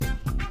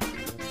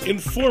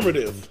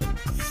Informative,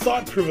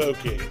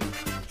 thought-provoking,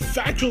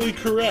 factually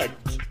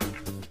correct.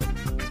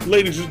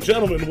 Ladies and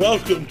gentlemen,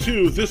 welcome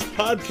to This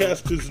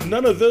Podcast Is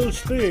None of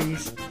Those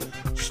Things,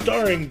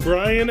 starring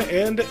Brian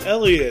and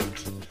Elliot.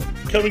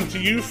 Coming to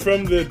you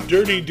from the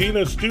Dirty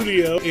Dina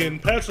studio in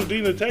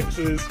Pasadena,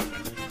 Texas.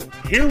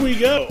 Here we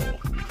go.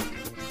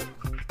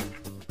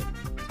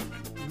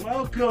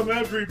 Welcome,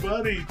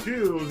 everybody,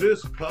 to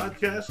This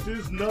Podcast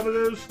Is None of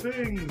Those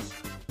Things.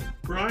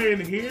 Brian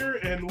here,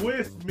 and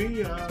with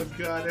me, I've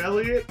got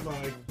Elliot,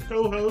 my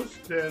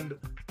co-host and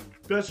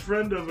best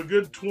friend of a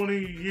good 20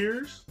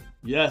 years.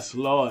 Yes,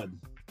 Lord.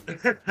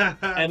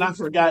 And I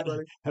forgot,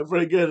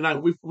 very good,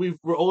 and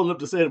we're old enough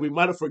to say that we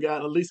might have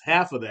forgotten at least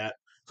half of that.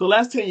 So the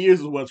last 10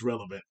 years is what's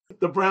relevant.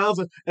 The Browns,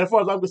 as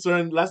far as I'm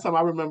concerned, last time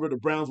I remember, the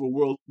Browns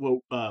were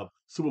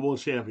Super Bowl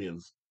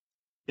champions.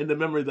 In the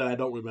memory that I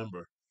don't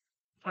remember.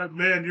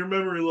 Man, your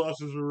memory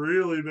loss is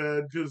really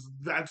bad because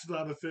that's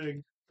not a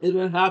thing. It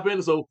didn't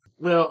happen. So,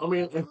 well,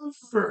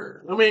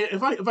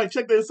 if I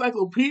check the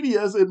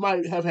encyclopedias, it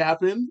might have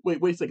happened.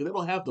 Wait a second. They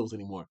don't have those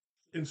anymore.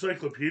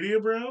 Encyclopedia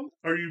Brown?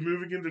 Are you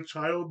moving into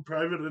child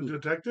private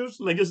detectives?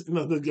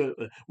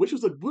 Which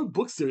was a good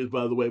book series,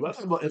 by the way. But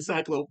I'm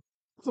talking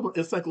about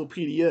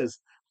encyclopedias.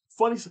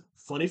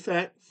 Funny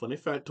fact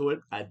to it.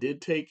 I did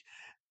take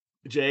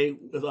Jay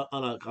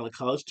on a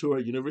college tour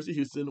at University of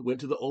Houston,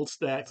 went to the old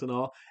stacks and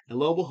all, and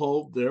lo and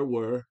behold, there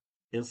were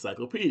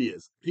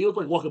encyclopedias. He was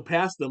like walking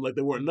past them like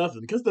they weren't nothing,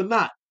 because they're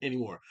not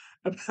anymore.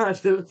 I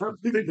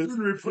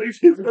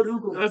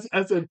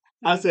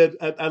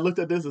looked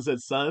at this and said,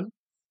 son,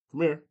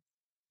 come here.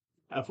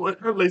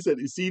 They said,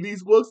 you see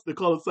these books? They're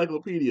called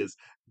encyclopedias.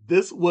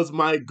 This was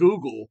my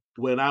Google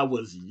when I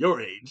was your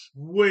age.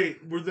 Wait,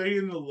 were they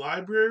in the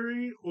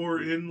library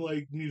or in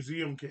like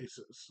museum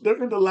cases?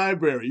 They're in the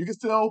library. You can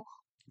still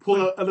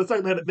pull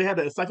they had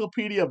an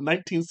encyclopedia of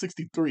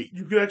 1963.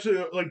 You could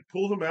actually like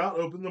pull them out,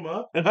 open them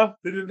up. Uh-huh.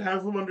 They didn't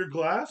have them under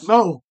glass.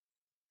 No.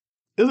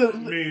 They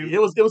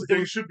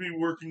should be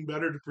working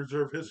better to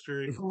preserve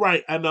history.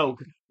 Right, I know.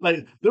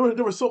 Like there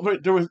was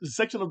a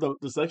section of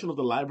the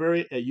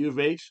library at U of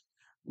H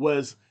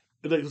was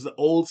the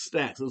old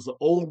stacks. It was the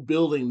old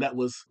building that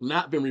was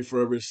not been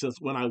refurbished since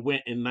when I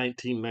went in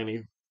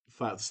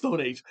 1995,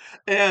 Stone Age.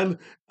 And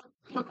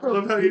I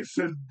love how you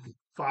said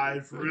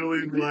 5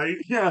 really light.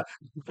 Yeah,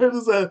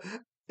 and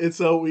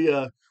so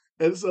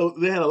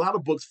they had a lot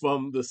of books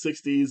from the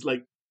 60s,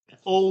 like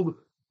old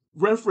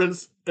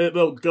reference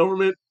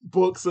government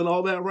books and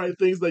all that, right?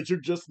 Things that you're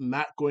just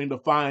not going to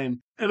find.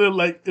 And then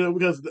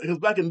because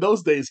back in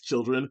those days,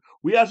 children,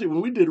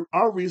 when we did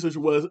our research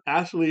was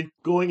actually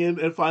going in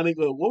and finding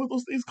what were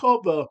those things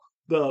called? The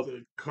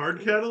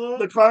card catalog?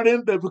 The card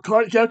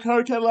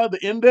catalog,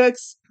 the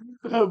index,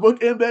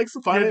 book index.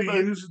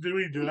 Finding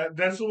Dewey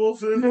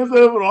Decimals and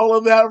all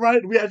of that,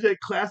 right? We actually had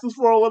classes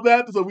for all of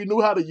that, so we knew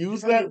how to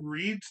use that.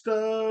 Read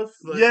stuff.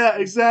 Yeah,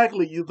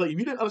 exactly. If you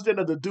didn't understand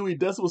that the Dewey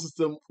Decimal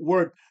System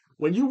worked,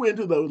 when you went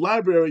to the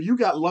library, you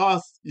got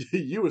lost.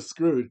 You were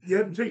screwed. You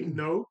had to take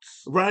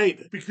notes, right?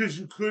 Because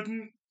you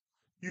couldn't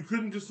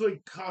just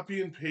like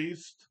copy and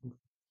paste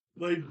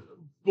like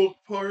book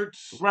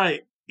parts,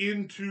 right,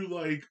 into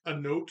like a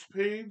notes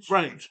page,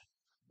 right.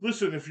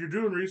 Listen, if you're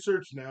doing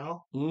research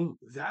now,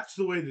 that's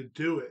the way to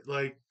do it.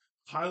 Like,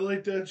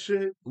 highlight that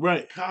shit,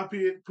 right?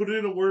 Copy it, put it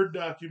in a Word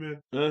document.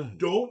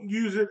 Don't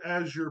use it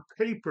as your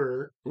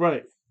paper,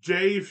 right?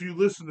 Jay, if you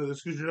listen to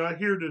this, because you're not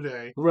here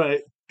today,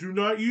 right? Do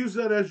not use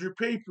that as your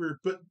paper,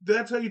 but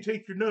that's how you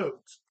take your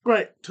notes.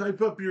 Right. Type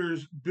up your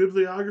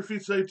bibliography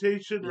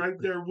citation right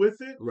there with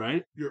it.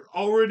 Right. You're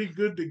already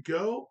good to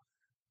go.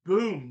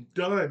 Boom,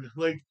 done.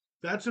 Like,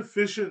 that's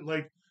efficient.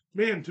 Like,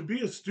 man, to be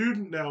a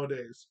student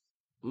nowadays.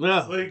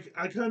 Yeah. Like,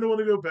 I kind of want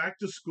to go back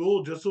to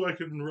school just so I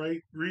can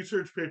write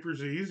research papers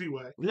the easy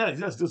way. Yeah,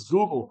 just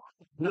Google.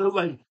 There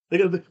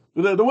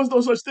was no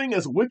such thing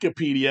as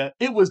Wikipedia.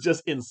 It was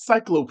just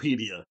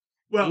encyclopedia.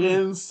 Well,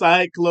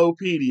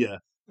 encyclopedia.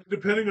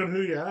 Depending on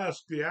who you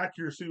ask, the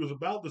accuracy was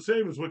about the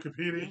same as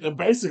Wikipedia. And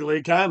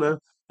basically, kind of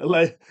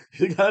like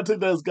you gotta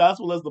take that as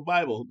gospel as the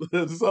Bible.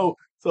 so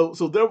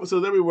there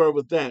we were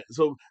with that.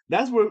 So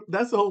that's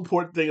the whole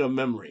important thing of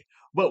memory.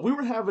 But we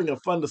were having a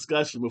fun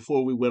discussion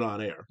before we went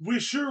on air. We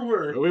sure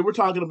were. We were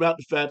talking about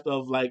the fact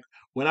of like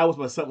when I was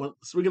my son.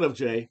 Speaking of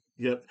Jay,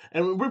 yep,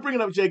 and we're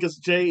bringing up Jay because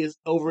Jay is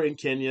over in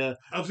Kenya.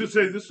 I was gonna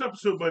say this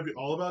episode might be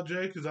all about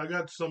Jay because I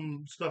got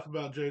some stuff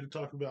about Jay to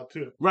talk about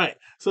too. Right.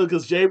 So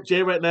because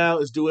Jay right now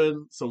is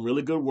doing some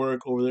really good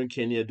work over there in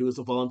Kenya, doing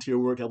some volunteer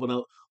work, helping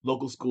out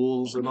local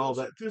schools and all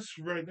that. This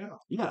right now.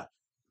 Yeah.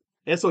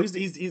 And so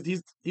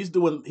he's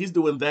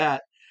doing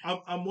that.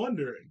 I'm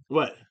wondering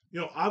what.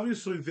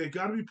 Obviously they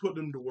got to be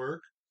putting him to work.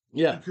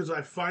 Yeah. Because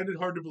I find it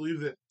hard to believe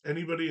that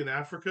anybody in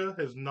Africa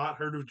has not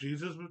heard of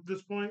Jesus at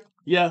this point.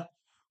 Yeah.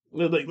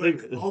 All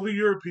the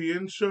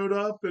Europeans showed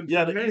up and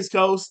said, the East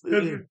Coast.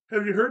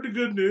 Have you heard the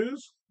good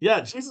news? Yeah,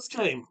 Jesus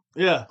came.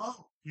 Yeah.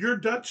 Oh, you're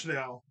Dutch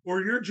now,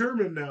 or you're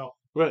German now.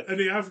 Right. And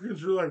the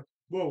Africans are like,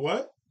 whoa,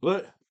 what?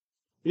 What?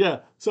 Yeah,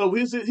 so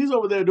he's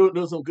over there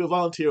doing some good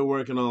volunteer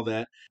work and all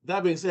that.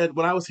 That being said,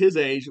 when I was his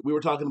age, we were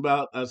talking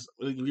about us.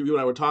 You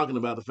and I were talking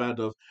about the fact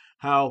of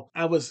how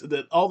I was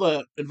that all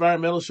the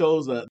environmental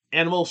shows, the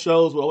animal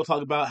shows, we all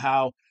talk about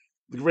how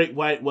the great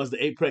white was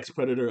the apex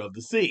predator of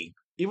the sea.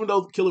 Even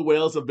though killer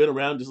whales have been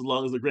around just as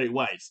long as the great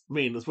whites. I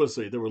mean, let's put it this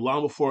way, they were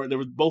long before they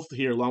were both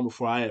here long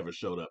before I ever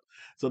showed up.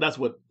 So that's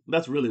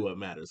really what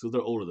matters because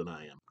they're older than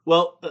I am.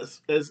 Well,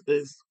 as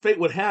fate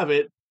would have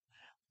it,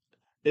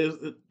 is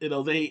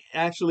they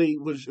actually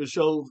would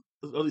show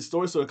all these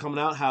stories that are coming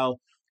out how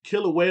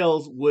killer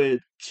whales would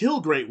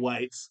kill great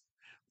whites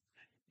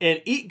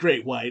and eat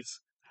great whites,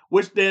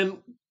 which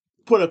then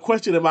put a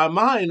question in my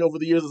mind over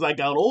the years as I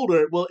got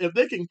older. Well, if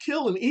they can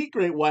kill and eat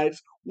great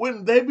whites,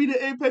 wouldn't they be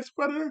the apex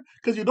predator?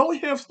 Because you don't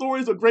have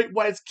stories of great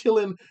whites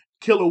killing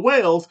killer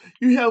whales.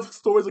 You have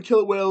stories of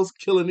killer whales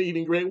killing and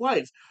eating great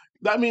whites.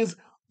 That means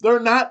they're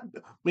not. I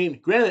mean,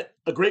 granted,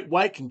 a great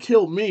white can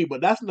kill me,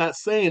 but that's not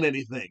saying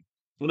anything.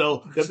 You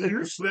know, So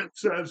your snap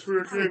size for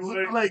a great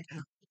white. like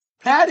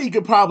Patty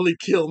could probably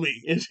kill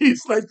me, and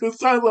she's like the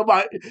size of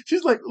my.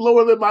 She's like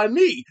lower than my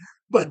knee.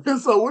 But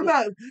so we're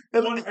not.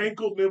 One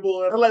ankle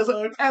nibble at And like,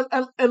 a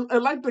time.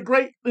 and like the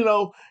great,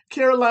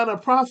 Carolina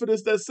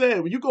prophetess that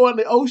said, when you go in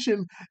the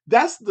ocean,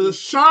 that's the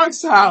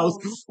shark's house.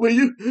 Where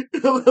you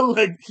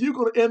like you're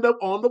gonna end up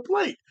on the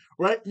plate,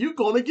 right? You're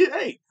gonna get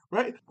ate,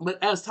 right?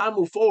 But as time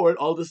moved forward,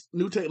 all this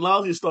new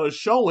technology started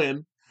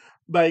showing,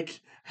 like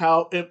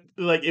how it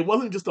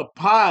wasn't just a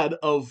pod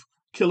of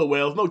killer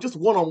whales, no, just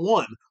one on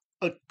one.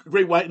 A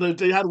great white.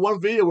 They had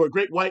one video where a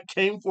great white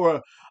came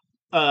for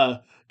a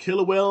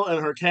killer whale and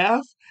her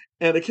calf,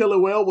 and the killer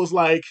whale was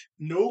like,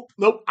 Nope.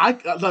 "Nope, I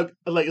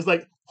like it's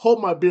like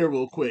hold my beer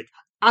real quick.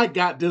 I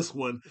got this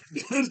one."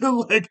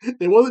 Like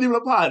it wasn't even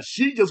a pod.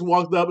 She just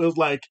walked up and was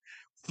like,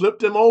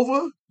 flipped him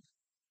over,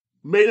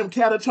 made him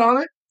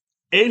catatonic,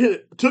 ate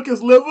it, took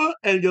his liver,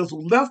 and just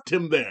left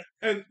him there.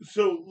 And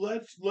so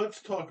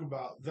let's talk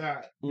about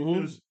that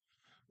because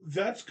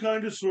that's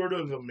kind of sort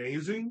of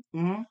amazing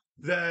Mm-hmm.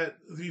 that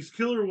these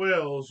killer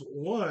whales,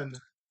 one,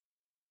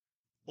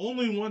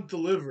 only want the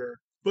liver,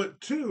 but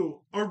two,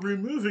 are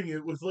removing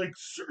it with like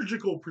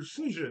surgical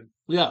precision.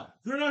 Yeah.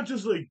 They're not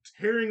just like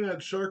tearing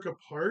that shark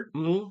apart.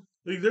 Mm-hmm.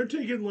 Like they're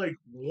taking like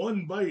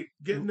one bite,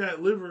 getting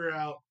that liver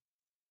out,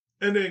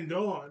 and then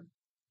gone.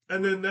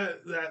 And then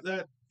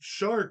that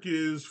shark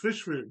is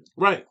fish food.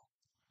 Right.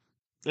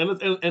 And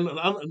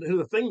here's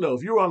the thing though,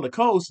 if you're on the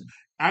coast,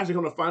 actually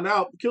going to find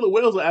out killer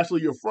whales are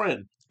actually your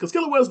friend because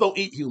killer whales don't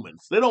eat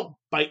humans. They don't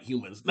bite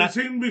humans. They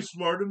seem to be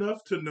smart enough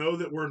to know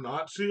that we're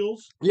not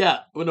seals. Yeah,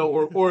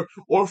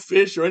 or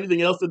fish or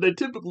anything else that they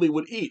typically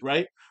would eat,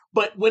 right?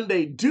 But when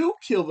they do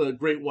kill the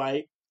great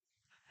white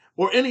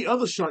or any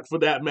other shark for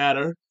that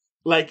matter,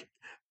 like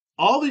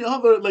all the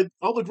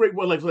great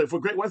white, like for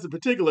great whites in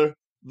particular,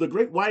 the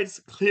great whites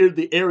cleared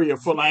the area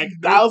for like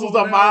thousands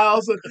of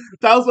miles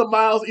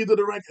either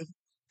direction.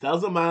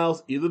 Thousand of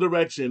miles either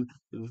direction,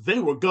 they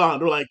were gone.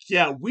 They're like,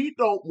 yeah, we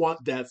don't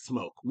want that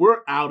smoke. We're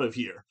out of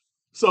here.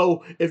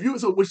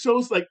 Which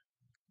shows like,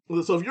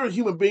 so if you're a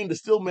human being that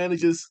still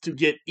manages to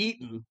get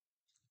eaten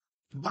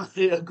by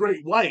a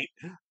great white,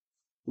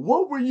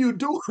 what were you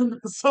doing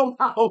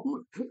somehow?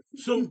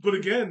 So, but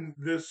again,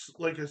 this,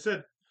 like I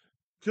said,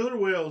 killer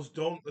whales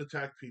don't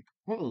attack people,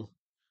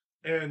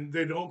 Hmm. and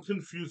they don't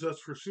confuse us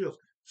for seals.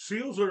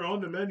 Seals are on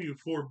the menu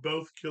for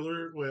both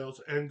killer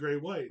whales and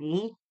great whites,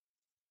 Mhm.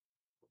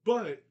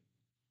 but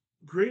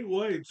great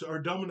whites are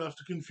dumb enough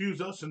to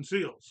confuse us and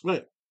seals,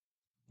 Right,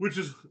 which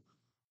is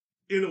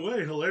in a way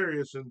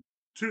hilarious and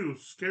too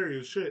scary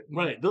as shit.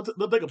 right. They'll take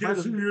a Guess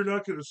practice. who you're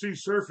not going to see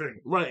surfing,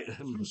 Right.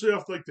 especially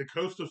off like the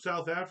coast of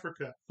South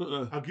Africa.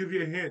 I'll give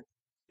you a hint.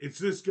 It's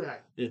this guy.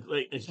 Yeah.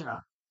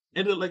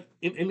 And then, like,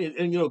 it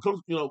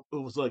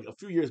was like a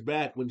few years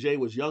back when Jay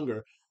was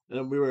younger,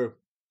 and we were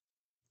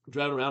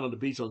driving around on the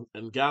beach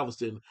in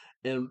Galveston,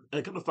 and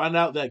I come to find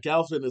out that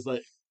Galveston is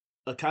like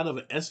a kind of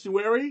an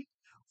estuary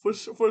for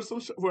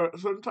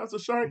certain types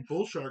of shark.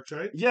 Bull sharks,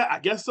 right? Yeah, I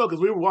guess so,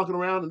 because we were walking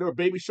around and there were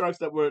baby sharks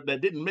that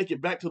didn't make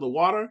it back to the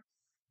water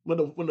when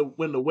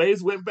the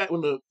waves went back,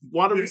 when the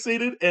water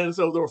receded, and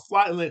so they were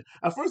flying. And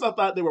at first, I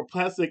thought they were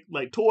plastic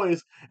like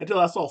toys until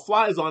I saw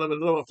flies on them,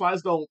 and the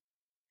flies don't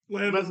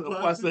Land mess on with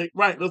plastic. plastic.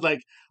 Right? It was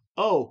like,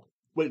 oh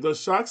wait, there's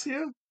sharks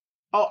here.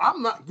 Oh,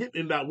 I'm not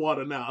getting in that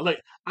water now.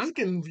 Like I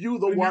can view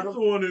the And water. you're the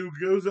one who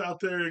goes out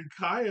there in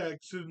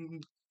kayaks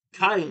in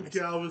Kayaks.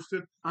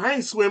 Galveston. I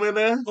ain't swimming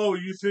there. Oh,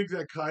 you think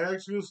that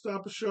kayak's gonna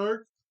stop a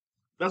shark?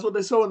 That's what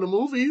they show in the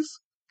movies.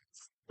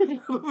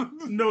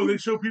 No, they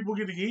show people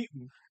getting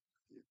eaten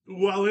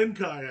while in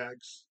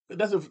kayaks.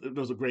 There's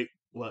a great.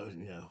 Well,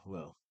 yeah.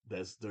 Well,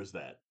 there's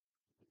that.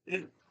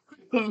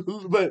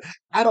 But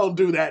I don't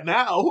do that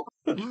now.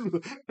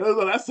 The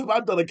last time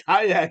I've done a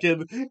kayak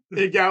in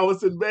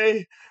Galveston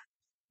Bay,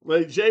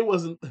 like Jay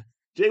wasn't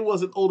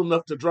old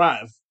enough to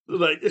drive.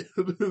 Like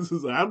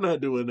I'm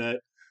not doing that.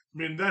 I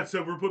mean, that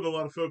said, we're putting a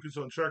lot of focus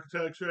on shark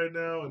attacks right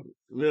now, and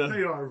Yeah,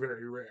 they are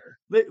very rare.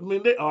 I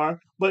mean they are,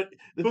 but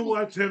the But thing,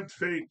 why tempt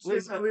fate? Stay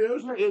is out that-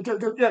 of the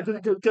ocean. yeah,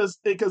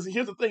 because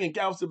here's the thing: in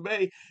Galveston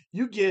Bay,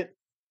 you get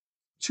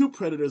two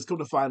predators. Come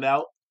to find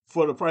out,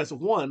 for the price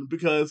of one,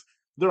 because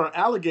there are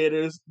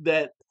alligators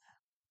that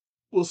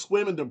will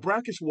swim in the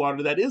brackish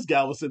water that is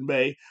Galveston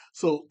Bay.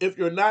 So if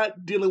you're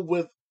not dealing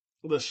with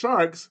the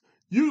sharks,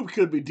 you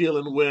could be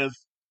dealing with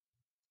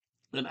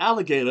an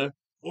alligator.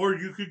 Or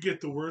you could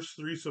get the worst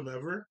threesome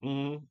ever,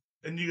 Hmm.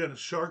 and you got a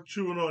shark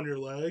chewing on your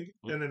leg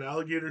and an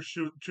alligator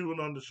chewing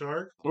on the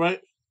shark. Right,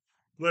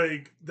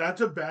 Like,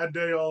 that's a bad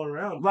day all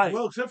around. right,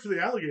 Well, except for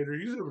the alligator,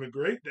 he's having a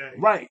great day.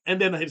 right.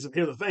 And then here's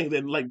the thing.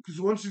 Then like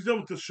Because once he's done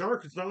with the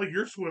shark, it's not like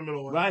you're swimming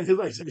away. right,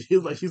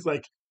 he's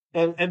like,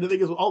 and the thing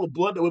is, with all the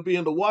blood that would be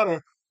in the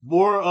water,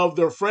 more of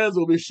their friends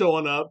will be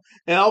showing up,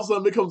 and all of a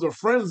sudden it becomes a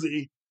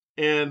frenzy,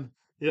 and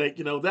like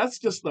that's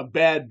just a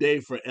bad day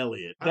for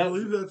Elliot. I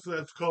believe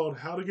that's called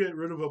How to Get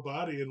Rid of a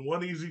Body in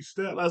One Easy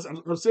Step.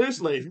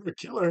 Seriously, if you're a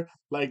killer,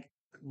 like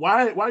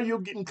why are you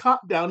getting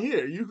caught down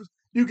here?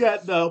 You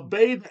got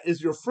Bade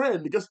is your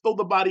friend. You just throw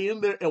the body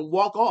in there and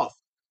walk off.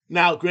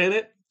 Now,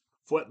 granted,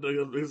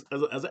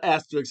 as an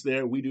asterisk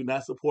there, we do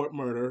not support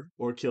murder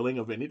or killing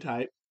of any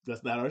type.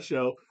 That's not our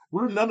show.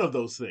 We're none of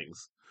those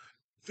things.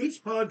 This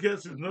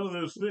podcast is none of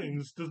those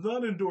things, does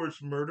not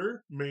endorse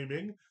murder,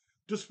 maiming,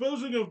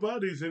 disposing of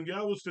bodies in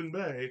Galveston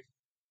Bay,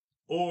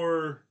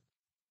 or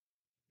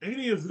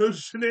any of those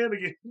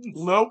shenanigans.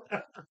 Nope,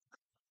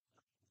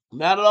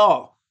 not at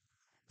all.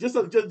 Just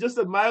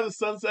admire the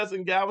sunsets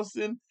in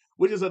Galveston,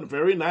 which is a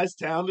very nice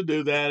town to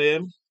do that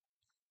in,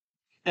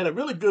 and a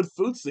really good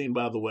food scene,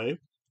 by the way.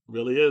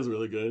 Really is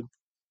really good.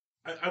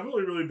 I've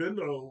only really been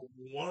to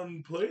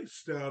one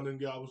place down in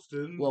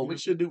Galveston. Well, we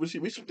should do.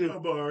 A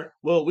bar.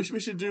 Well, we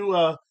should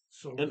do.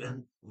 So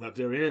And not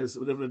there is,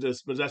 but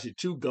there's actually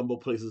two gumbo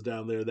places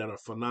down there that are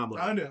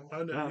phenomenal. I know.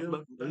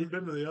 I've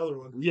been to the other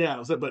one.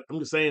 Yeah, but I'm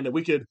just saying that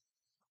we could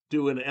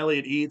do an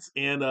Elliot Eats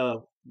and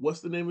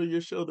what's the name of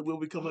your show that we'll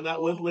be coming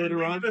out with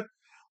later on?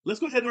 Let's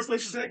go ahead and We're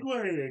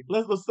segueing.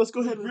 let's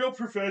go ahead and Real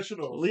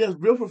professionals. yes,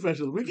 real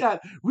professionals.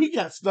 We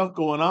got stuff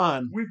going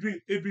on.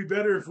 It'd be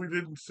better if we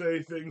didn't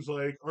say things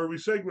like, "Are we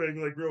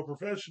segueing like real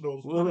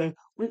professionals?" Well, I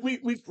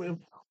mean,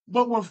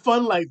 but we're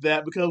fun like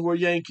that because we're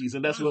Yankees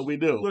and that's what we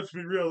do. Let's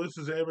be real. This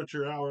is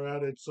amateur hour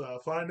at its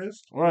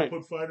finest. Right.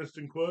 We'll put finest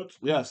in quotes.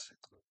 Yes.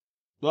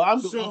 Well, I'm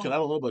So- okay. I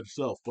don't know about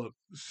yourself, but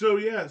So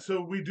yeah,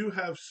 so we do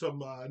have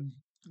some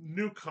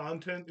new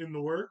content in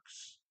the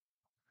works.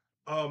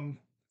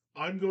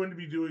 I'm going to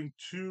be doing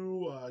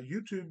two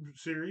YouTube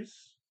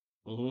series.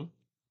 mhm,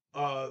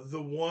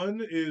 The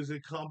one is a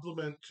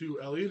compliment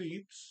to Elliot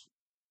Eats,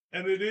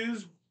 and it's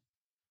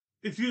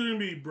either gonna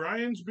be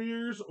Brian's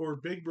beers or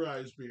Big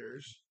Bry's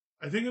beers.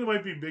 I think it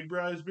might be Big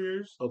Bry's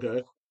beers,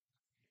 okay.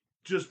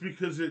 just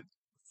because it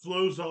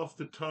flows off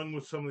the tongue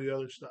with some of the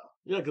other stuff.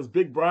 Yeah, because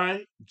Big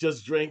Brian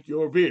just drank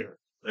your beer.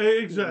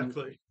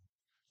 Exactly.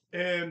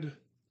 And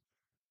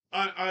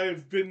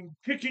I've been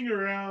kicking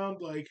around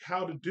like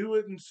how to do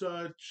it and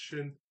such,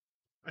 and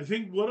I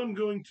think what I'm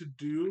going to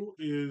do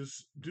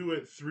is do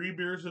it 3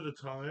 beers at a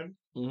time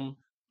Hmm.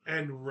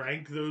 and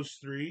rank those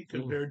three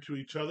compared to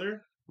each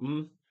other.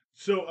 Hmm.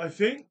 So I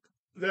think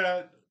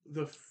that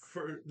the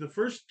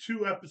first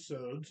 2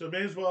 episodes, I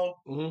may as well.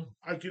 Hmm.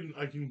 I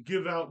can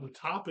give out the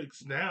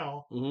topics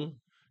now. Hmm.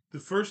 The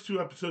first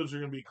 2 episodes are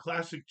going to be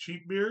classic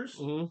cheap beers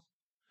Hmm.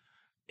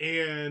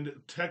 and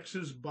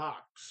Texas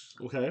box.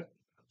 Okay.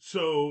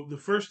 So the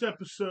first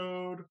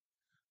episode,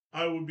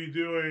 I will be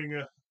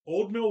doing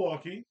Old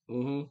Milwaukee,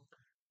 Hmm.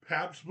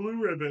 Pabst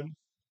Blue Ribbon,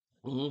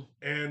 Hmm.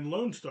 and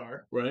Lone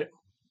Star. Right.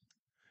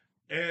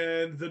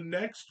 And the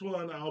next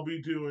one, I'll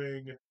be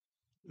doing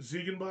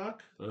Ziegenbach,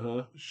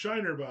 Uh-huh.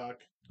 Shinerbach,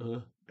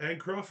 Uh-huh. and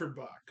Crawford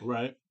Bach.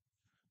 Right.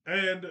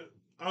 And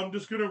I'm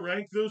just going to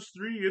rank those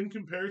three in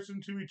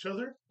comparison to each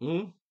other.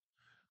 Hmm.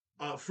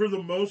 For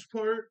the most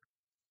part,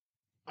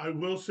 I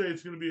will say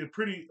it's going to be a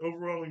pretty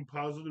overwhelming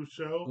positive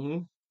show. Hmm.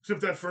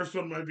 Except that first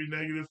one might be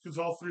negative because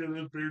all three of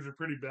those beers are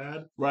pretty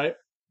bad. Right.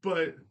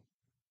 But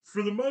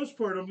for the most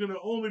part, I'm going to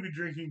only be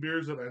drinking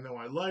beers that I know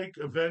I like.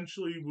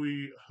 Eventually,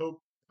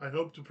 I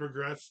hope to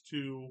progress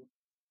to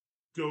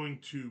going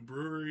to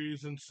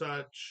breweries and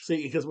such.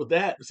 See, because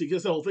that's the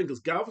whole thing.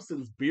 Because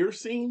Galveston's beer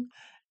scene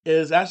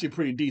is actually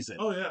pretty decent.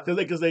 Oh yeah,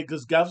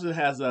 Because Galveston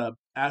has a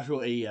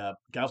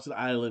Galveston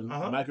Island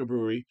Uh-huh.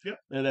 microbrewery, Yep.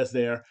 and that's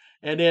there.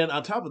 And then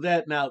on top of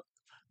that, now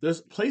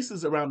there's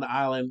places around the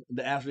island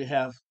that actually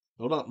have.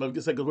 Hold on, let me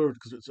just say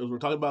because we're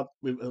talking about.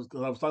 Because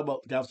I was talking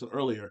about Galveston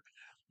earlier,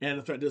 and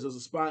in fact, there's a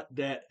spot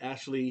that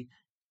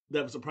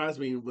surprised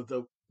me with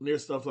the near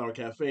Sunflower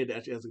Cafe that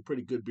actually has a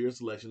pretty good beer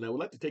selection that I would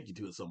like to take you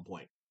to at some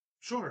point.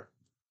 sure.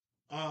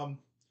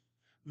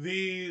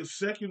 The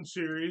second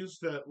series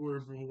that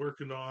we've been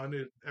working on,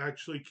 it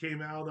actually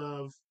came out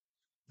of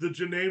the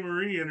Janae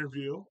Marie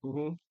interview,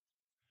 Mm-hmm.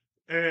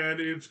 and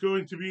it's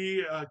going to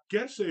be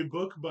guess a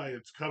book by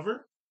its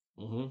cover,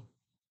 Mm-hmm.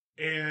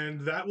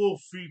 and that will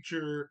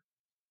feature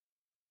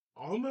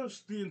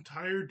almost the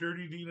entire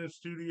Dirty Dina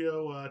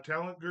Studio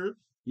talent group.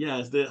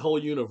 Yes, the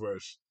whole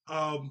universe.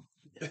 Um,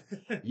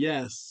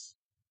 Yes.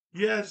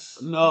 yes,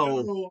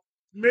 No. no,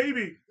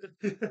 maybe,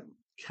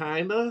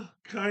 Kinda.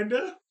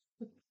 kinda.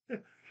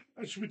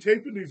 I should be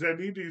taping these. I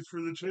need these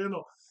for the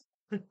channel.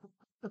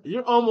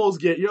 You're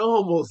almost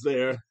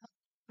there.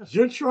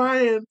 You're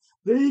trying.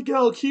 There you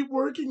go. Keep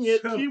working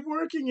it. So, Keep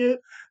working it.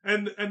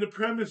 and the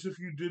premise, if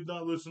you did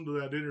not listen to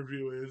that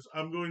interview, is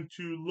I'm going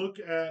to look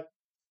at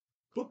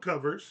book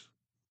covers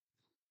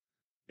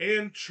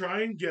and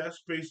try and guess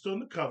based on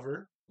the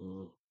cover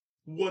Mm.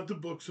 what the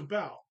book's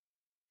about.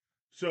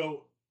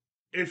 So,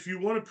 if you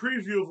want a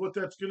preview of what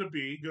that's going to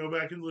be, go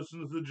back and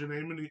listen to the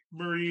Janae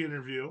Marie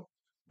interview.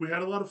 We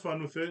had a lot of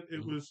fun with it.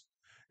 Mm.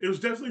 It was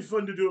definitely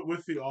fun to do it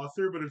with the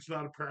author, but it's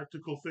not a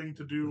practical thing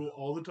to do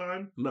all the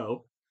time.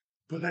 No.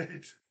 But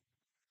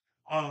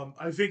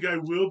I think I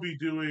will be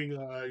doing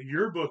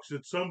your books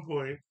at some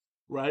point,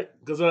 Right?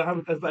 Because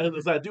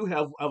I do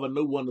have a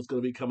new one that's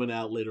going to be coming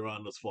out later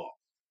on this fall.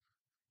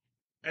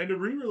 and a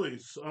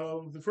re-release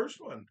of the first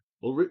one,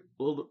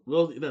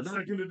 That,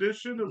 second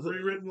edition of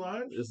Rewritten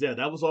Lives. yeah,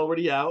 that was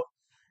already out.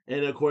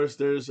 And of course,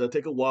 there's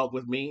Take a Walk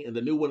with Me, and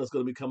the new one that's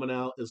going to be coming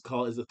out is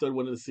the third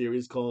one in the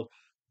series called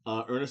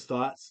Earnest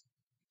Thoughts.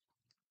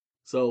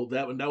 So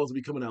that was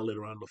be coming out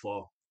later on in the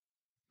fall.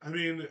 I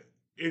mean,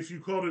 if you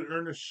called it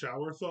Earnest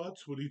Shower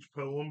Thoughts, would each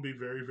poem be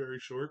very, very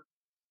short?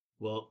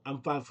 Well, I'm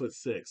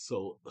 5'6",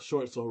 so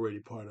short's already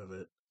part of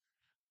it.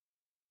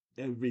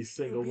 Every You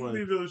single beat one.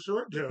 me to the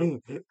short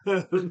joke.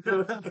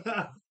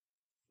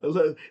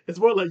 It's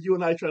more like you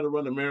and I trying to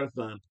run a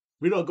marathon.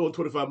 We don't go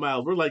 25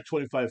 miles. We're like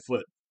 25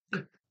 foot.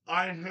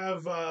 I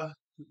have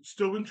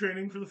still been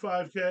training for the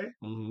 5K.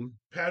 Mm-hmm.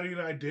 Patty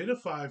and I did a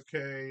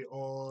 5K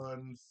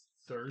on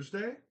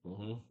Thursday.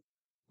 Mm-hmm.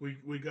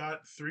 We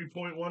got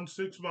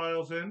 3.16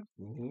 miles in.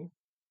 Mm-hmm.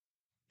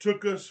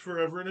 Took us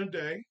forever and a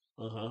day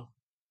Uh-huh.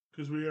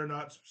 because we are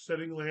not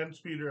setting land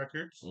speed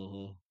records.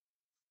 Mm-hmm.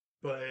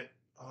 But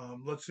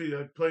let's see,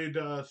 I played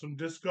some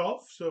disc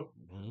golf, so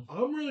Mm-hmm.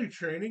 I'm really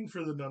training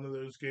for the none of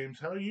those games.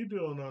 How are you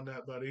doing on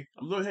that, buddy?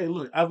 Hey,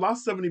 look, I've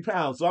lost 70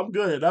 pounds, so I'm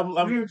good. I'm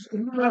I was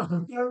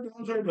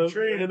already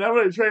trained. and I'm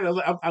already trained. I was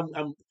like,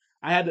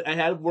 I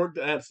had work,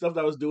 I had stuff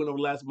that I was doing over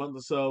the last month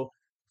or so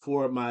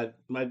for my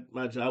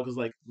job. Because,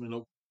 like,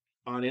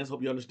 audience,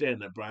 hope you understand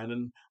that Brian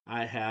and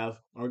I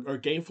are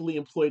gainfully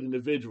employed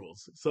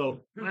individuals.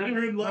 So so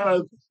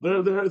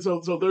there's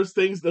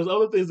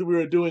other things that we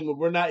were doing when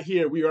we're not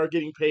here. We are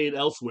getting paid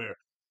elsewhere.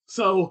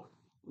 So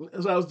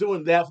as I was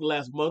doing that for the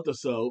last month or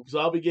so, so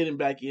I'll be getting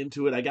back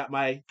into it. I got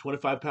my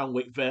 25-pound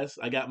weight vest.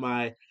 I got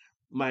my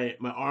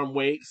arm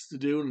weights to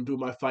do and do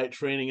my fight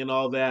training and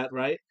all that,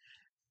 right?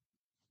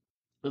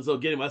 And so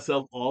getting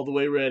myself all the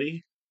way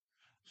ready.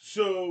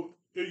 So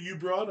you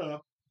brought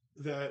up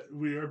that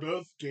we are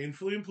both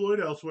gainfully employed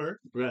elsewhere.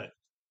 Right.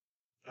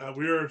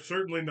 We are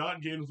certainly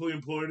not gainfully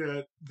employed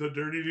at the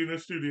Dirty Dina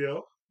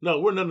Studio. No,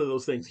 we're none of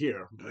those things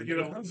here.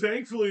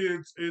 Thankfully,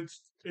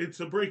 it's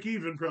a break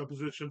even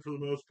proposition for the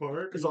most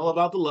part. It's all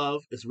about the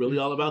love. It's really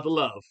all about the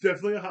love.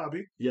 Definitely a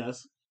hobby.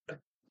 Yes.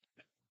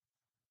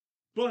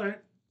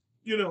 But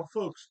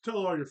folks,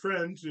 tell all your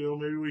friends.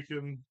 Maybe we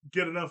can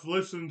get enough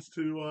listens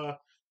to.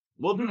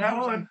 We'll do move that.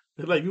 on.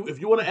 Like, if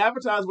you want to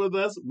advertise with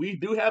us, we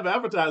do have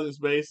advertising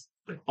space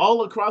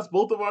all across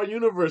both of our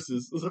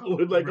universes. So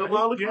we're like, Right?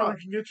 all Yeah, across.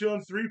 we can get you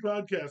on 3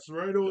 podcasts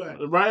right away.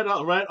 Right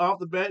off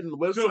the bat, and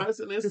websites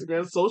and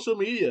Instagram, social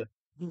media.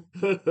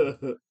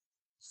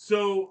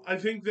 So I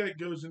think that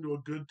goes into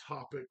a good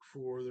topic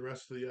for the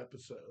rest of the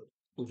episode.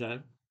 Okay.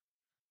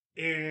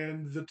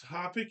 And the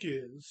topic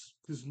is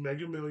because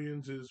Mega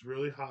Millions is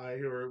really high,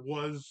 or it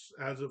was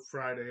as of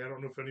Friday. I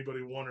don't know if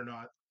anybody won or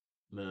not.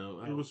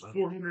 No, It was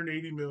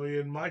 480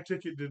 million. My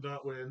ticket did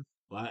not win.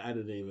 Well, I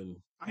didn't even.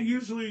 I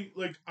usually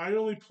I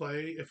only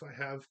play if I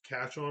have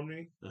cash on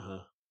me. Uh-huh.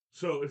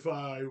 So if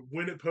I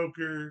win at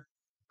poker,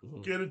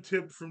 Mhm. get a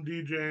tip from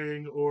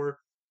DJing, or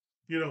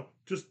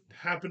just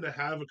happen to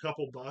have a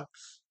couple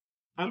bucks,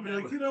 I'm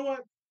like, you know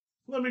what?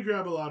 Let me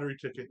grab a lottery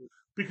ticket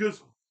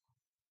because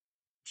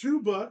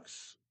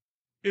 $2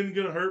 isn't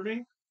gonna hurt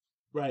me,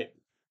 Right.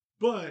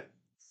 but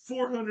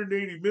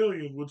 480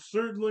 million would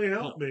certainly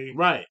help me.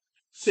 Right.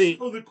 See.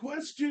 So the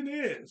question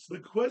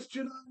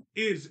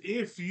is,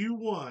 if you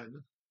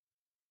won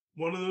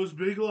one of those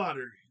big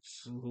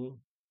lotteries, Mm-hmm.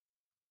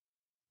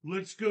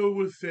 let's go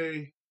with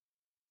a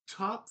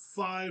top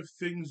 5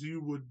 things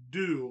you would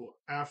do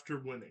after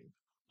winning.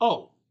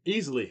 Oh,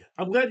 easily.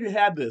 I'm glad you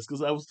had this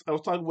because I was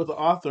talking with the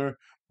author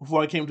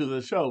before I came to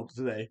the show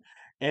today,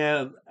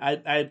 and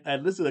I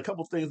listed a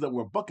couple things that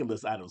were bucket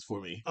list items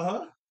for me.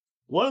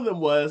 One of them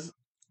was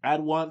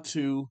I'd want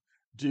to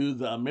do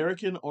the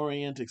American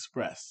Orient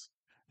Express.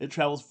 It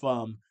travels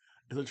from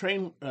it's a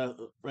train.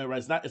 Right,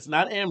 it's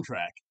not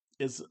Amtrak.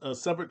 It's a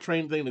separate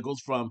train thing that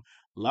goes from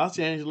Los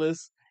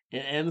Angeles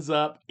and ends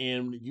up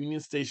in Union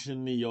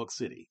Station, New York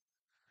City.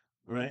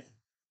 Right.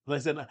 Like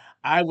I said,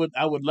 I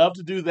would love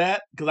to do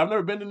that because I've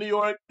never been to New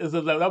York.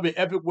 So that would be an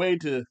epic way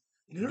to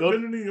You ever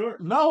been to New York?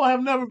 No, I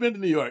have never been to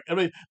New York. I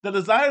mean, the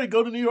desire to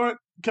go to New York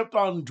kept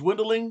on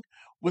dwindling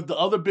with the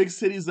other big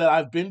cities that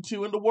I've been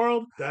to in the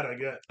world. That I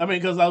get. I mean,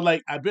 because I was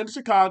like, I've been to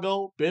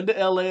Chicago, been to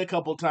LA a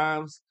couple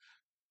times.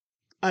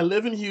 I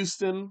live in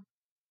Houston,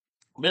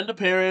 been to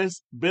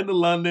Paris, been to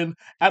London.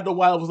 After a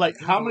while, I was like,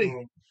 how many?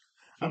 Oh,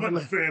 I'm I'm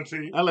like,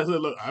 fancy. I like,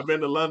 look, I've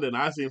been to London,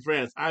 I've seen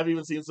France, I've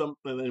even seen some.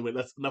 Anyway,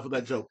 that's enough of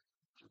that joke.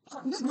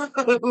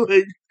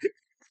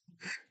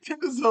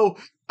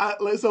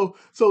 Like, so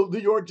so New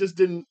York just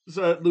didn't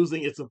start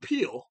losing its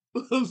appeal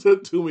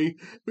to me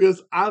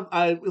because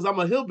because I'm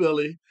a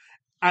hillbilly.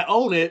 I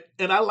own it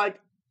and I like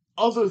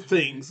other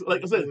things.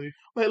 Like I said, Really?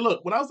 like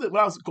look, when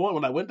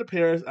I went to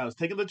Paris, I was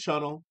taking the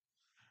Channel,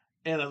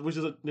 and which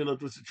is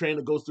which is a train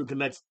that goes through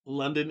connects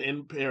London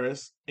and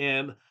Paris,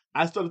 and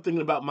I started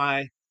thinking about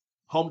my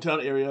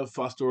hometown area of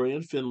Fostoria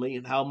and Finley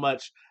and how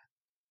much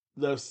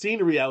the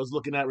scenery I was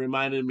looking at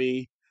reminded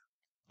me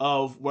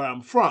of where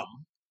I'm from.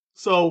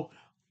 So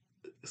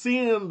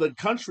seeing the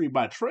country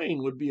by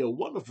train would be a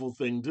wonderful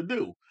thing to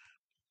do.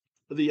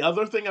 The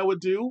other thing I would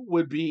do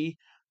would be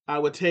I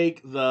would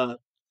take the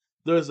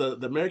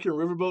American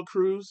Riverboat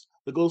cruise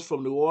that goes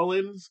from New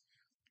Orleans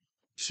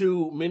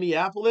to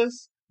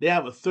Minneapolis. They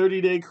have a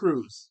 30-day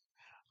cruise.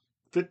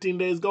 15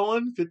 days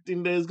going,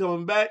 15 days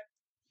coming back.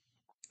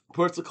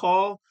 Ports of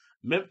call,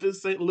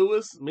 Memphis, St.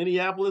 Louis,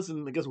 Minneapolis,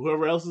 and I guess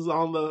whoever else is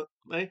on the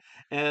thing.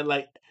 And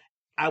like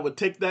I would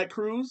take that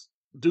cruise,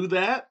 do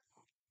that,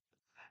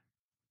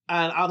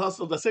 and I'd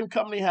also the same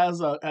company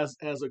has a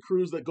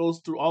cruise that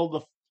goes through all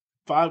the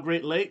 5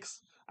 Great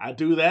Lakes. I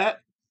do that.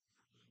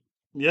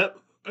 Yep.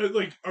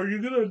 Like, are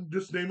you gonna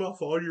just name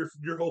off all your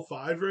whole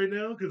 5 right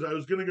now? Because I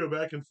was gonna go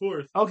back and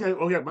forth. Okay.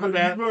 Okay. My But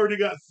bad. you've already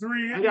got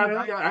 3 in there.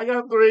 I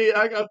got 3.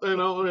 I got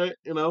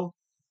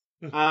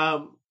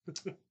Um,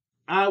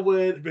 I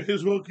would. May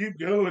as well keep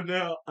going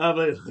now. I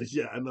mean,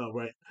 yeah, I know,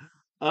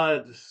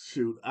 right?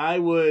 Shoot, I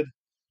would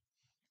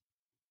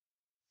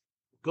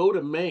go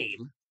to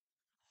Maine,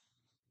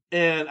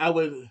 and I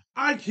would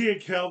I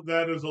can't count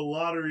that as a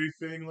lottery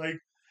thing. Like,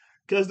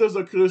 because there's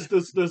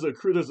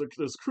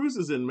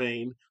cruises in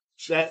Maine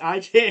that I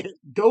can't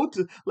go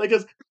to. Like,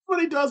 'cause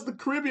everybody does the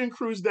Caribbean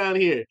cruise down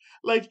here.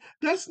 Like,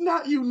 that's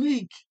not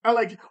unique. I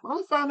like when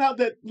I found out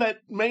that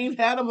Maine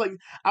had them. Like,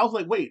 I was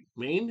like, wait,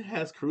 Maine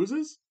has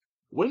cruises?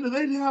 When do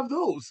they have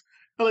those?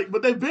 I'm like,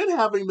 but they've been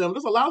having them.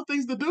 There's a lot of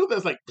things to do.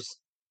 That's like, psst,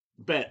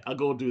 bet I'll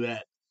go do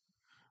that.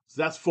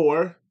 So that's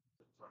 4.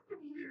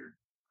 weird,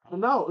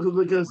 No,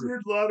 because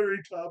weird lottery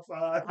top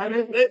 5. I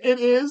mean, it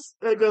is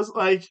because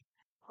like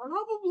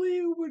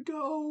probably would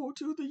go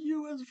to the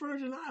U.S.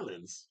 Virgin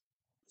Islands.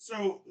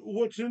 So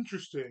what's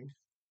interesting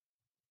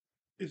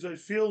is I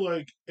feel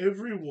like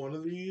every one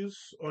of these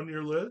on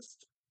your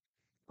list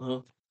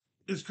Uh-huh.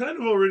 is kind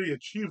of already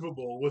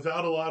achievable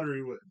without a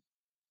lottery win.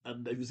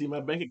 And have you seen my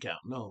bank account?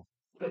 No.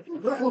 like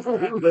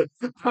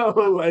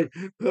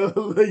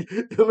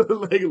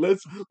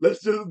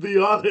let's just be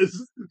honest.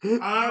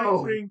 I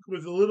No. think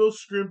with a little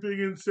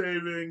scrimping and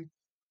saving,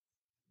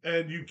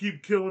 and you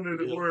keep killing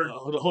it at work.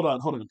 Hold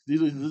on.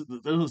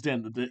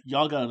 Understand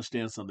y'all gotta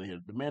understand something here.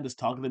 The man that's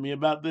talking to me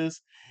about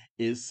this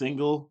is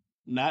single,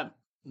 not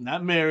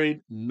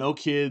married, no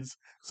kids.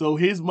 So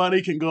his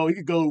money can go. He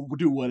can go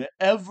do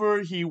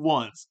whatever he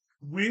wants.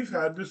 We've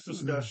had this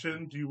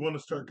discussion. Do you want to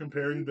start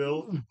comparing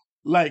bills?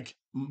 Like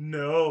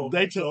No.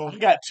 I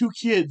got 2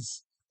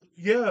 kids.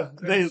 Yeah,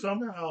 They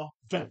somehow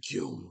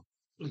vacuum.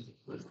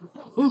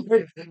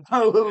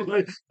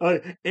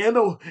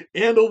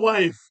 And a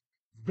wife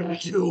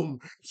vacuum.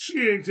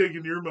 she ain't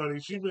taking your money.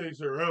 She makes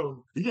her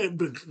own. Yeah,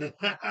 but,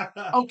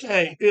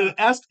 okay,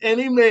 ask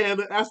any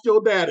man. Ask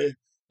your daddy.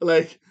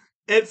 Like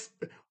it's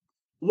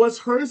what's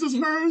hers is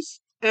hers,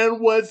 and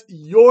what's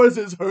yours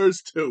is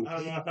hers too.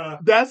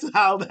 That's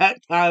how that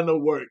kind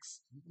of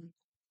works.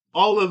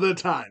 All of the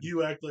time.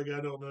 You act like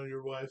I don't know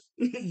your wife.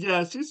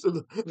 Yeah, she's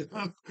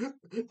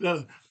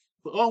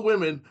all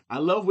women. I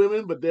love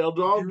women, but they'll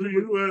all We're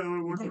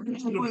going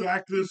to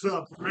back this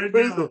up right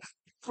now.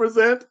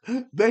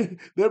 They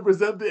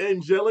present the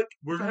angelic.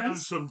 We're gonna have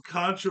some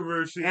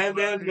controversy, and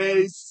then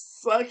they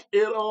suck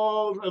it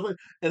all.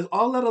 It's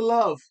all out of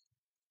love.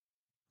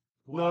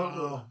 Wow.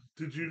 No.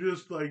 Did you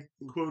just like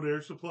quote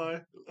Air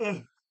Supply?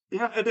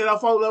 Yeah, and then I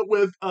followed up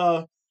with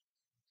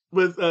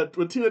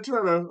Tina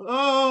Turner.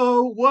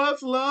 Oh,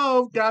 what's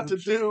love got to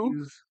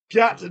do?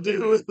 Got to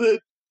do with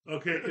it.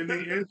 Okay, in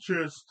the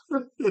interest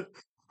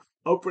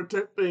of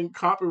protecting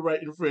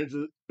copyright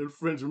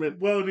infringement.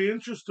 Well, in the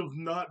interest of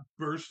not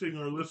bursting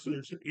our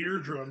listeners'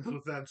 eardrums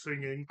with that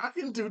singing, I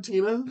can do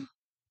Tina.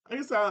 I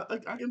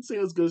can sing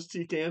as good as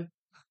she can.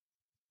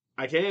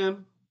 I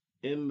can.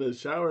 In the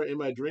shower, in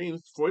my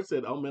dreams, Freud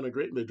said all men are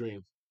great in their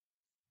dreams.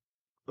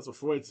 That's what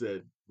Freud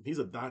said. He's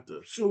a doctor.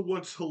 So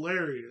what's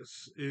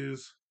hilarious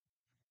is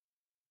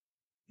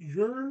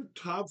your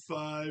top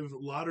 5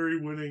 lottery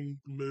winning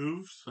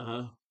moves.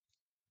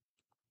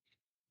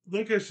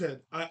 Like I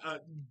said,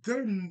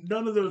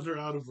 none of those are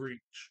out of reach.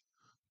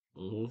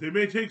 Mm-hmm. They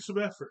may take some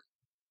effort,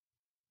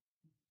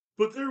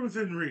 but they're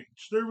within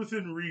reach. They're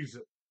within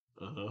reason.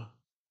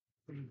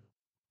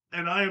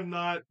 And I am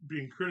not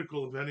being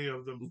critical of any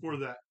of them for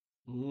that.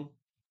 Mm-hmm.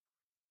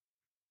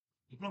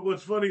 But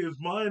what's funny is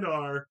mine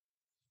are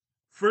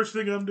first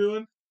thing I'm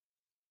doing,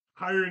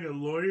 hiring a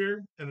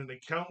lawyer and an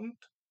accountant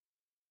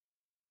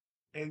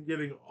and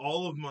getting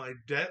all of my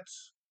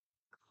debts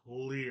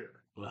clear.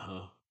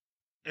 Uh-huh.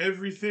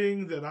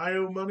 Everything that I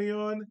owe money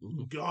on,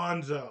 Mm-hmm.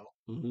 gonzo.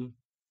 Mm-hmm.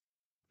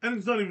 And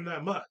it's not even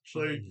that much.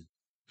 Like, Mm-hmm.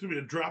 it's gonna be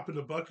a drop in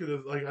the bucket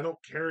of, like, I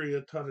don't carry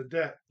a ton of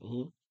debt.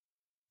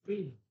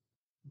 Mm-hmm.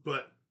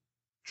 But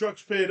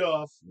truck's paid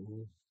off.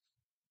 Mm-hmm.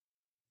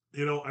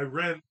 I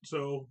rent,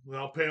 so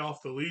I'll pay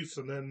off the lease,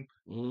 and then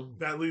Mm-hmm.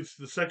 that leads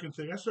to the second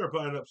thing. I start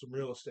buying up some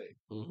real estate.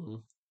 Mm-hmm.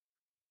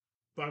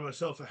 Buy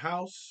myself a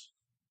house,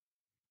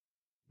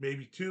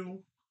 maybe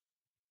two.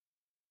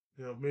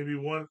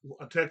 Maybe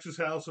a Texas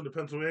house and a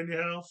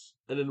Pennsylvania house.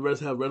 And then the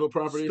rest have rental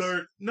properties.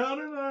 No, no,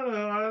 no,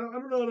 no. I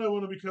don't know that I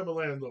want to become a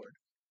landlord.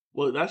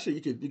 Well, actually,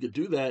 you could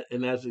do that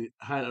and actually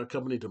hire a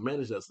company to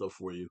manage that stuff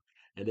for you,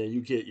 and then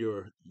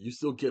you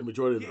still get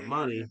majority of the Yeah,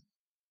 money.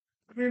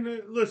 I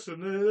mean, listen,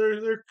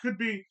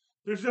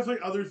 there's definitely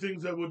other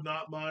things I would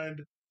not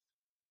mind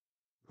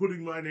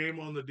putting my name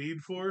on the deed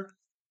for.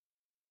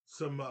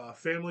 Some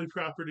family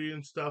property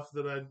and stuff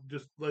that I'd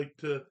just like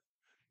to,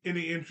 in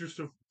the interest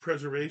of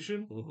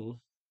preservation,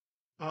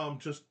 Mm-hmm.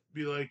 just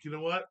be like, you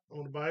know what, I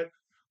want to buy it.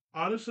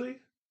 Honestly,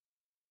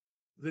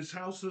 this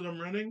house that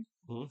I'm renting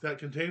Mm-hmm. that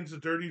contains the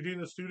Dirty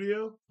Dina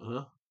studio,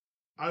 Uh-huh.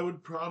 I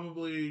would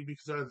probably,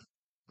 because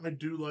I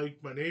do like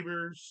my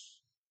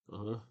neighbors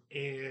Uh-huh.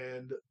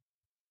 and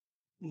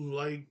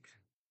like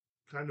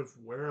kind of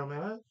where I'm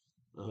at.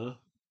 Uh-huh.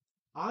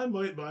 I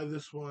might buy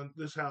this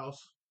house,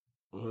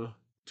 Uh-huh.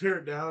 tear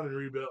it down and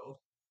rebuild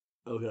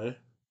Okay.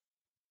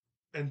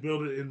 and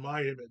build it in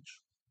my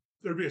image.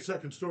 There'd be a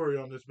second story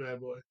on this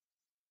bad boy.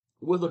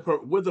 With the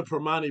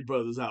Permani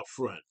brothers out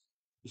front,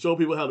 show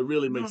people how to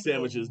really make No,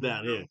 sandwiches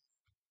down here. no.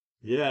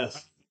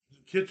 Yes. The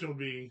kitchen will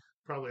be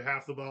probably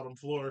half the bottom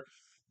floor.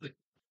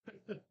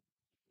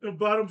 The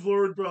bottom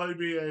floor would probably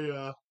be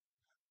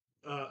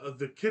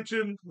the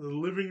kitchen, the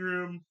living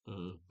room,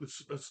 Uh-huh.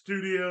 a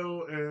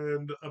studio,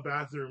 and a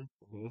bathroom,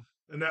 Uh-huh.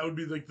 and that would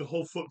be like the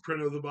whole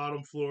footprint of the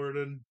bottom floor, and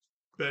then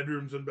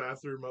bedrooms and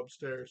bathroom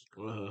upstairs.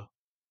 Uh-huh.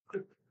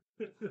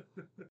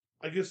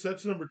 I guess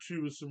that's number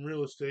two is some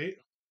real estate.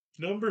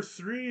 Number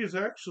three is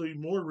actually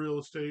more real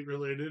estate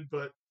related,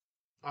 but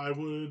I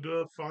would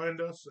find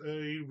us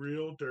a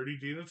real Dirty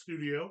Dina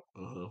studio.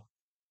 Uh-huh.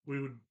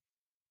 We would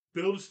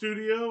build a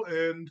studio,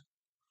 and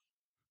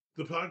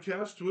the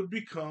podcast would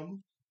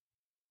become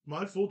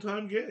my full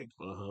time gig.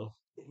 Uh-huh.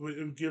 It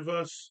would give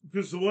us,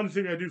 because the one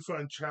thing I do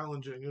find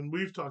challenging, and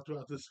we've talked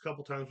about this a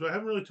couple times, but I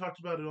haven't really talked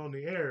about it on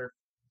the air,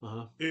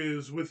 Uh-huh.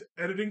 is with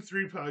editing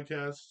three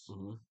podcasts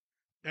Uh-huh.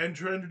 and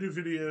trying to do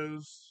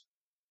videos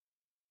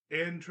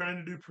and trying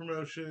to do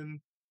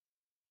promotion.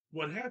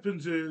 What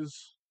happens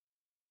is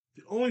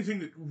the only thing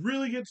that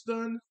really gets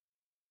done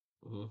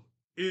Uh-huh.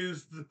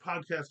 is the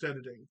podcast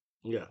editing.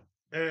 Yeah.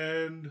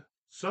 And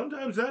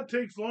sometimes that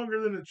takes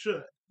longer than it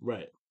should.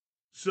 Right.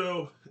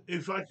 So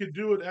if I could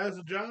do it as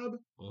a job,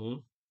 Uh-huh.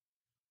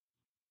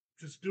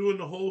 just doing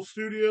the whole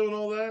studio and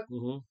all that,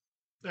 Uh-huh.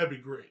 that'd be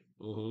great.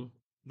 Uh-huh.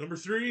 Number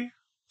three,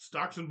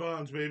 stocks and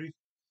bonds, baby.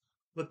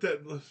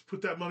 Let's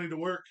put that money to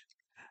work.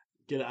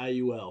 Get an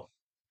IUL.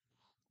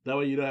 That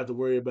way you don't have to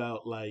worry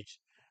about like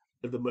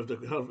if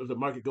the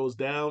market goes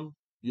down,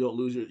 you don't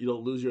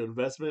lose your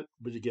investment,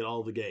 but you get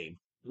all the gain.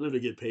 You literally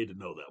get paid to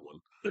know that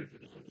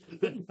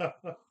one.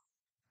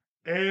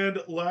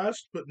 And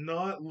last but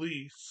not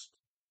least,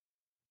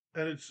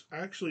 and it's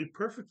actually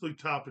perfectly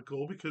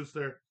topical because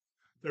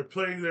they're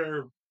playing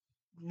there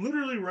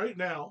literally right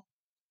now.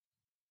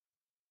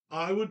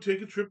 I would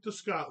take a trip to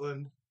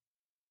Scotland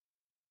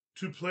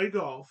to play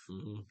golf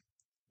Mm-hmm.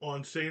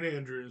 on St.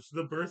 Andrews,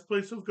 the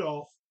birthplace of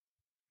golf,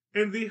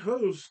 and the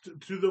host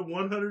to the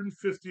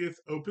 150th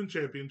Open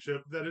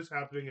Championship that is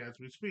happening as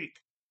we speak.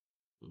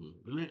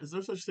 Mm-hmm. Is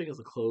there such thing as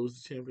a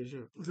closed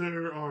championship?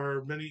 There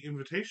are many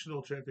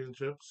invitational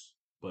championships,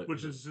 But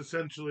which is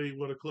essentially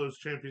what a closed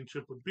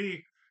championship would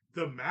be.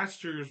 The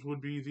Masters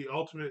would be the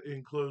ultimate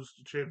in closed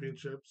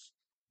championships.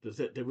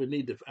 they would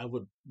need to. I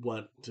would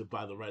want to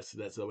buy the rights to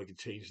that so that we could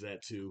change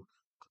that to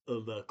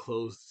the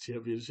closed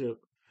championship.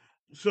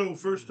 So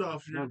first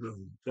off, That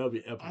would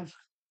be epic.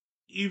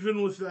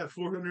 even with that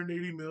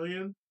 480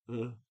 million,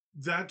 Uh,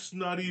 that's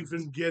not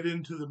even get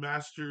into the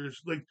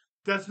Masters. Like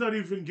that's not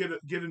even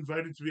get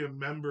invited to be a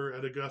member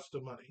at Augusta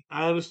money.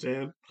 I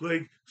understand.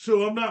 Like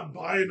so, I'm not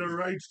buying the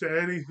rights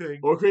to anything.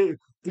 Okay,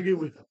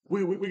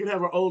 we can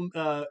have our own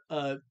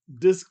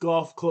disc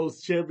golf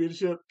closed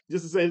championship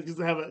just to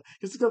have a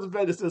just because the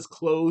fact it says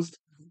closed,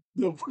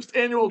 the first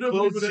annual Nobody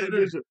closed would enter.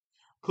 championship.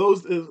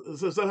 Closed is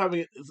so instead of having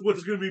it.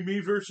 What's going to be me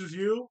versus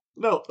you?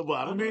 No, well,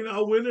 I I don't mean, know.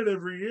 I'll win it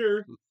every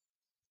year.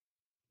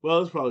 Well,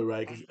 that's probably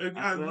right.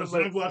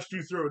 Listen, I've watched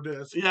you throw a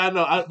disc. Yeah, I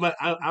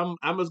know.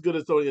 I'm as good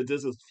at throwing a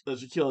disc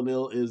as Shaquille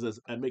O'Neal is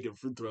at making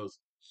free throws.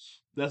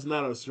 That's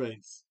not our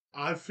strengths.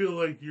 I feel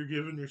like you're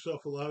giving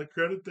yourself a lot of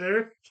credit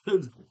there.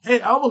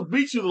 Hey, I almost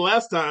beat you the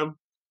last time.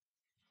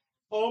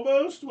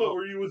 Almost? What,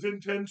 were you within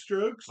 10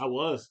 strokes? I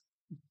was.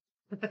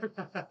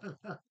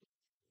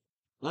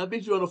 I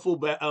beat you on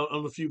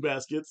on a few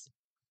baskets.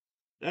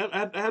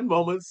 I had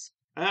moments.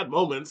 I had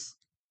moments,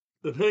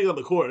 depending on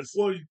the course.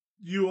 Well,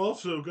 you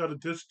also got a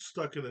disc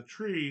stuck in a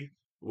tree.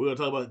 We're gonna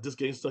talk about disc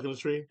getting stuck in the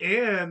tree.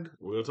 And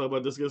We're gonna talk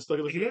about disc getting stuck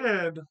in the tree.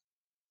 And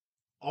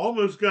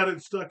almost got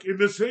it stuck in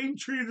the same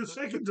tree the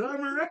second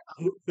time around.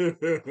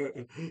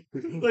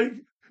 Like,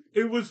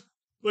 it was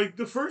like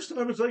the first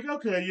time it's like,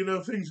 okay,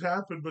 things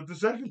happen. But the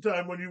second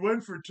time when you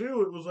went for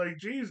two, it was like,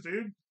 geez,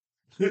 dude,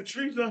 that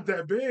tree's not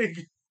that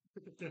big.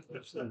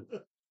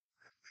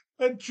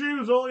 That tree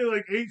was only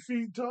like 8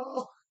 feet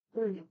tall.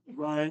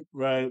 Right.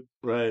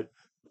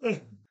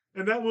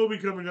 And that will be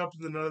coming up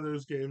in none of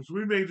those games.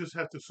 We may just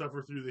have to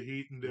suffer through the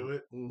heat and do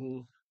it.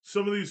 Mm-hmm.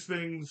 Some of these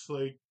things,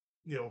 like,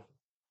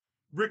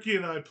 Ricky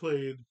and I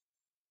played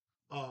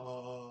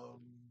last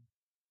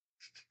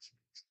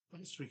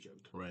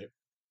weekend. Right.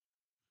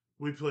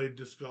 We played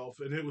disc golf,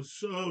 and it was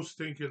so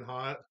stinking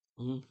hot.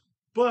 Mm-hmm.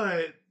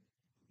 But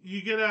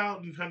you get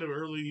out in kind of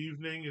early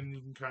evening, and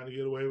you can kind of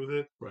get away with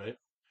it. Right.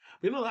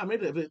 I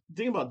made a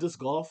thing about disc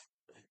golf,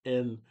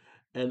 and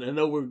I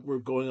know we're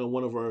going on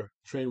one of our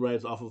train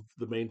rides off of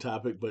the main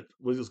topic, but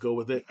we'll just go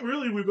with it.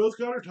 Really, we both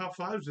got our top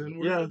fives in.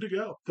 We're good to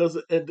go. Because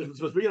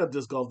so speaking of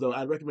disc golf, though,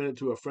 I'd recommend it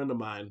to a friend of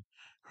mine.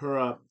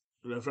 A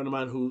friend of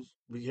mine who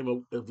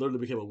literally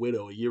became a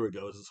widow a year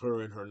ago. This is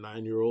her and her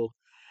 9-year-old,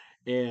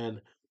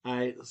 and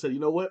I said, you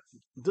know what,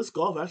 disc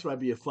golf actually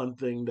might be a fun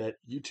thing that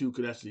you two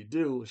could actually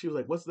do. She was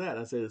like, "What's that?"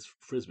 I said, "It's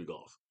frisbee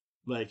golf."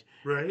 Like,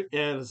 right,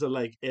 and so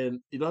and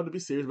you don't have to be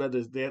serious about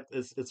this.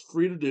 It's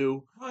free to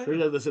do. Oh,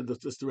 yeah. Like I said,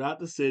 just throughout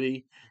the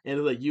city, and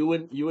it's like you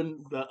and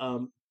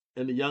the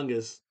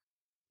youngest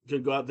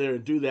could go out there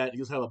and do that. You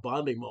just have a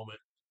bonding moment.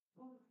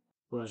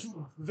 Right.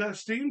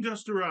 Vastine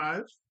just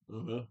arrived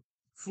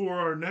for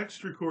our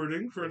next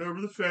recording for an Over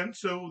the Fence,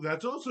 so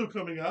that's also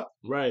coming up.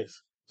 Right.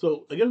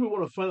 So I guess we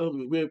want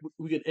to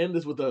we could end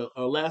this with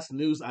our last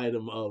news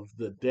item of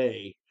the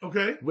day.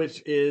 Okay.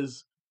 Which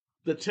is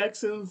the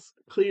Texans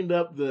cleaned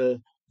up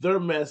their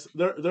mess,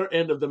 their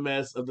end of the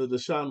mess of the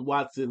Deshaun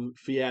Watson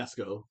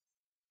fiasco,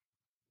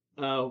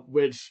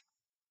 which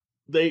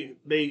they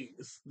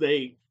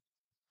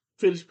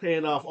finished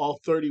paying off all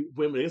 30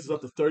 women. I guess it's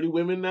up to 30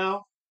 women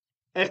now.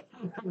 And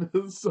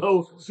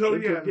so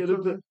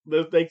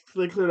they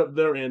cleared up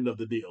their end of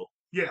the deal.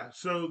 Yeah,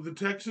 so the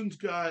Texans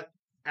got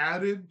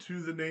added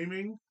to the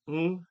naming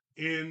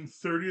in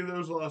 30 of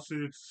those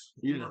lawsuits.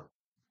 Yeah.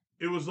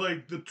 It was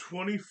like the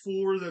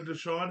 24 that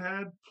Deshaun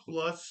had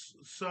plus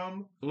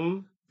some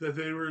that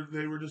they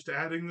were just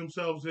adding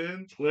themselves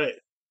in. Right.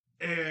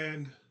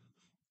 And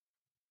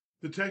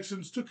the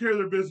Texans took care of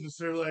their business.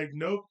 They're like,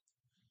 nope,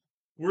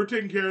 we're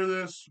taking care of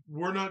this.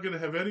 We're not going to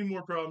have any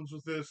more problems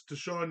with this.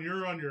 Deshaun,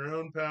 you're on your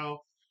own,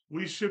 pal.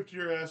 We shipped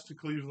your ass to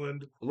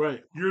Cleveland.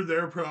 Right. You're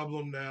their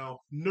problem now.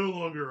 No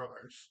longer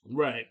ours.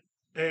 Right.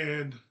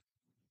 And,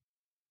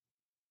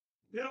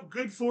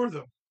 good for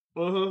them.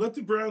 Let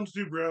the Browns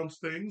do Browns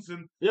things,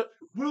 and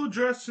we'll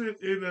address it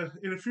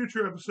in a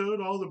future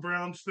episode. All the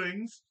Browns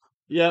things.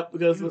 Yep,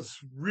 because it's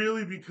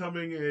really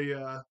becoming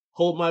a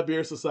hold my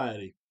beer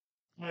society.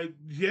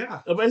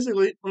 Yeah.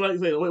 Basically, like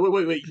saying,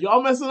 wait,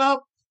 y'all messing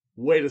up?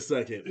 Wait a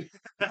second.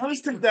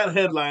 Let's take that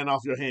headline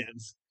off your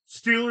hands.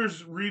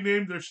 Steelers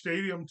renamed their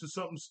stadium to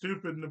something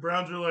stupid, and the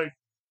Browns are like,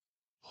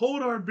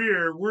 hold our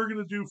beer. We're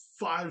gonna do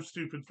 5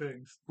 stupid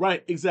things.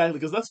 Right, exactly.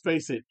 Because let's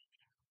face it.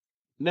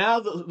 Now,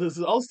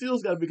 all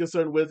Steelers got to be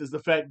concerned with is the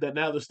fact that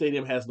now the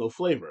stadium has no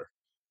flavor,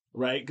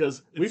 right?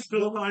 Because it's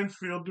still Heinz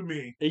Field to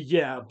me.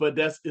 Yeah, but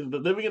that's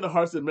living in the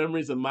hearts and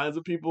memories and minds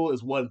of people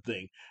is one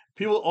thing.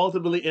 People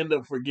ultimately end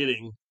up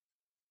forgetting.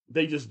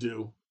 They just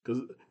do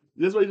because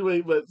this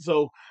way. But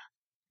so,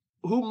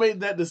 who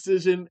made that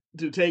decision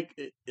to take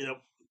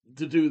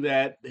to do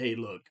that? Hey,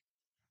 look.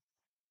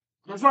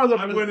 As far as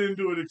I went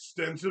into it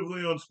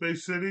extensively on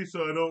Space City,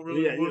 so I don't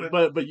really want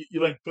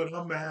to. But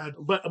I'm mad.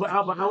 But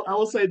I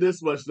will say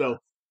this much though,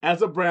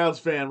 as a Browns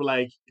fan,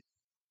 like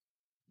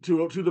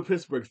to the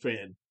Pittsburgh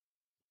fan,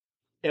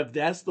 if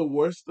that's the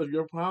worst of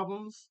your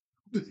problems,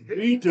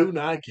 we do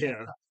not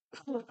care.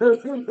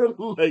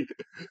 Like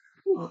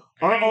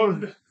our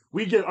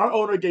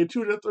owner gave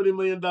 $230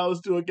 million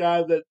to a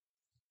guy that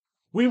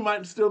we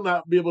might still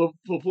not be able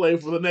to play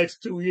for the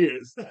next 2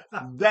 years.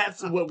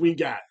 That's what we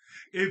got.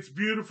 It's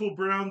beautiful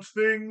Browns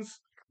things,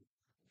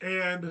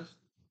 and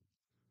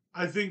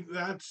I think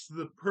that's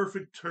the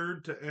perfect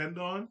turd to end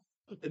on.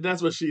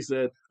 That's what she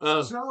said.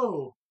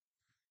 So,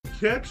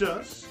 catch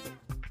us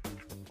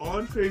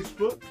on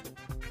Facebook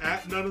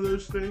at None of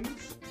Those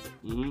Things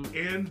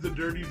and the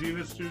Dirty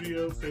Dina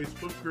Studio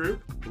Facebook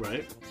group.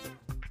 Right.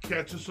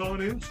 Catch us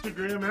on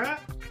Instagram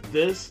at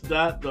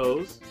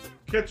this.those.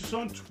 Catch us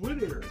on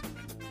Twitter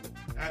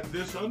at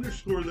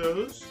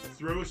this_those.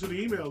 Throw us an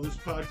email. This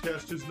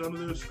podcast is none of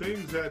those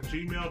things at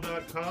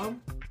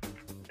gmail.com.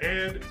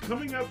 And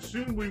coming up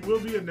soon, we will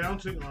be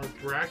announcing our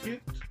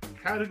bracket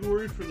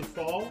category for the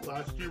fall.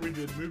 Last year we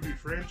did movie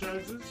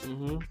franchises.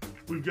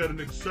 We've got an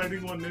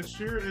exciting one this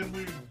year, and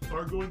we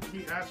are going to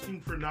be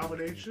asking for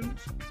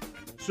nominations.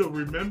 So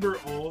remember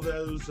all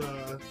those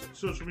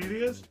social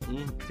medias.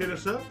 Hit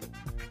us up.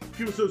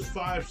 Give us those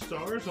 5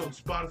 stars on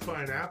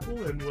Spotify and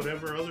Apple and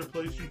whatever other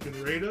place you can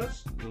rate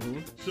us.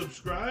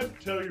 Subscribe.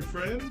 Tell your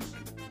friends.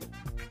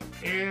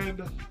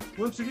 And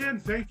once again,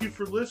 thank you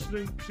for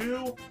listening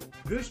to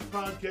this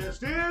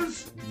podcast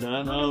is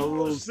None of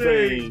those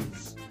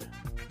things.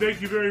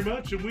 Thank you very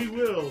much, and we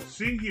will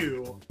see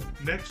you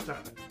next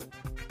time.